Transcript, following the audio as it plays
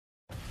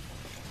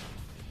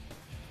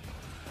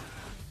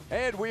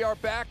And we are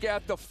back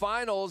at the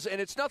finals, and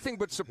it's nothing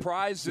but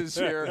surprises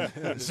here.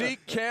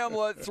 Zeke,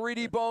 Kamla,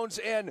 3D Bones,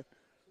 and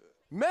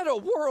Metta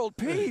World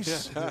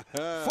Peace,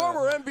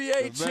 former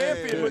NBA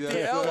champion with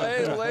the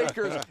LA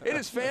Lakers. It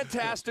is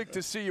fantastic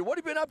to see you. What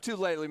have you been up to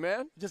lately,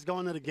 man? Just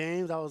going to the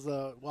games. I was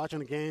watching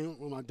the game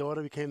with my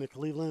daughter. We came to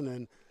Cleveland,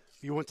 and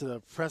we went to the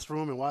press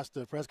room and watched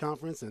the press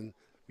conference, and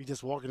we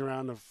just walking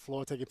around the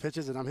floor taking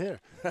pictures, and I'm here.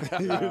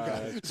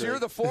 So you're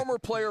the former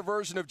player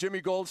version of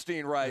Jimmy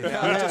Goldstein right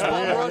now. Just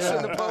bum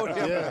rushing the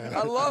podium. Yeah.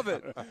 I love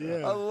it.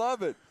 Yeah. I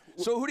love it.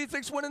 So who do you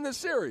think's winning this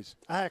series?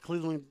 I had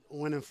Cleveland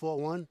winning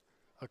 4-1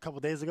 a couple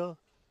days ago,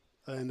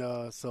 and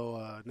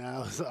so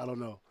now I don't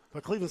know.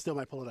 But Cleveland still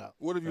might pull it out.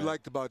 What have you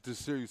liked about this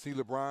series? See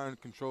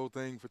LeBron control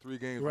things for 3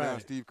 games. Right. Now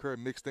Steve Kerr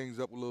mix things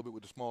up a little bit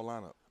with the small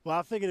lineup. Well,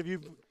 I figured if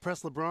you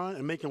press LeBron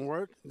and make him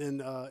work,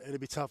 then it'll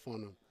be tough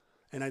on them.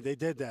 And they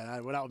did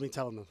that without me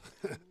telling them.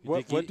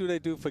 What do they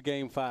do for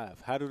Game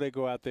 5? How do they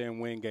go out there and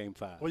win Game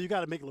 5? Well, you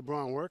got to make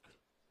LeBron work,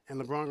 and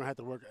LeBron going to have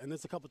to work. And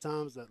there's a couple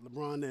times that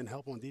LeBron didn't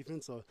help on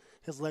defense, so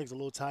his legs are a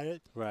little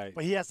tired. Right.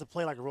 But he has to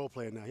play like a role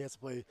player now. He has to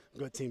play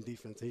good team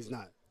defense. He's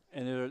not.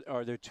 And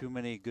are there too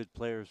many good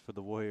players for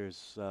the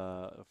Warriors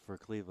for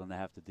Cleveland to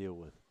have to deal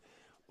with?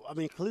 I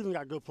mean, Cleveland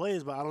got good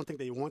players, but I don't think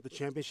they want the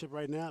championship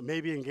right now.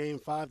 Maybe in Game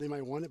 5 they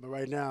might want it, but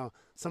right now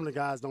some of the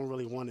guys don't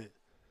really want it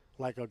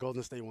like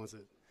Golden State wants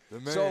it. The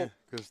man, So-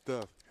 good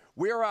stuff.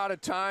 We're out of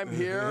time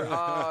here.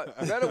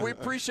 Metta, we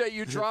appreciate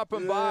you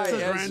dropping by.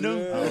 This is random.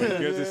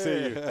 Good to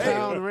see you.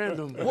 Sound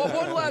random. Well,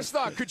 one last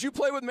thought. Could you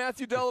play with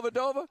Matthew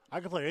Dellavedova? I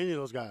can play any of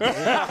those guys.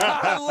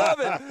 I love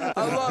it.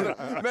 I love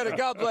it. Metta,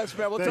 God bless,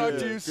 man. We'll talk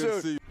to you Good soon.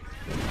 to see you.